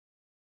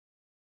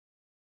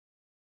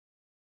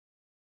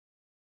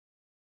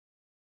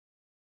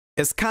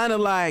It's kinda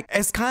like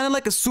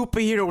a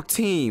superhero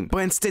team, but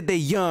instead they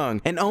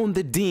young and own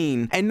the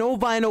dean. And no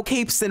vinyl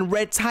capes and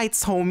red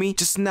tights, homie.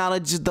 Just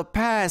knowledge of the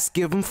past,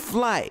 give them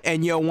flight.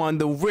 And yo, on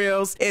the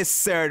reels, it's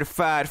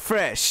certified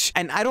fresh.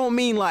 And I don't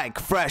mean like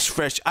fresh,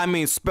 I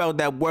mean spell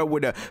that word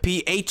with a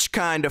PH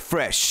kinda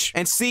fresh.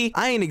 And see,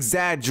 I ain't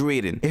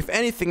exaggerating. If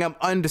anything, I'm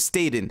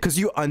understating, cause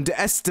you're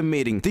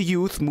underestimating the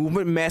youth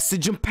movement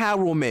message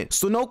empowerment.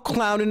 So no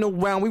clowning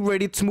around, we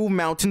ready to move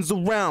mountains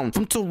around,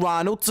 from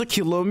Toronto to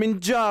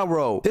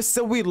Kilimanjaro. They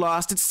said we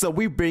lost it, so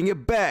we bring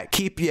it back.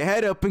 Keep your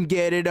head up and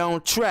get it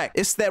on track.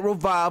 It's that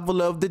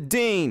revival of the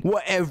dean,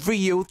 what every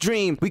youth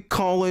dream. We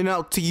calling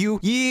out to you,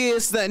 yeah,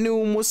 it's that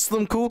new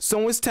Muslim cool,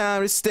 so it's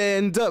time to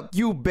stand up.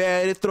 You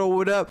better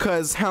throw it up,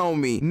 cause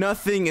homie,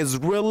 nothing is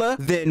realer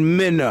than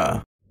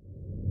MYNA.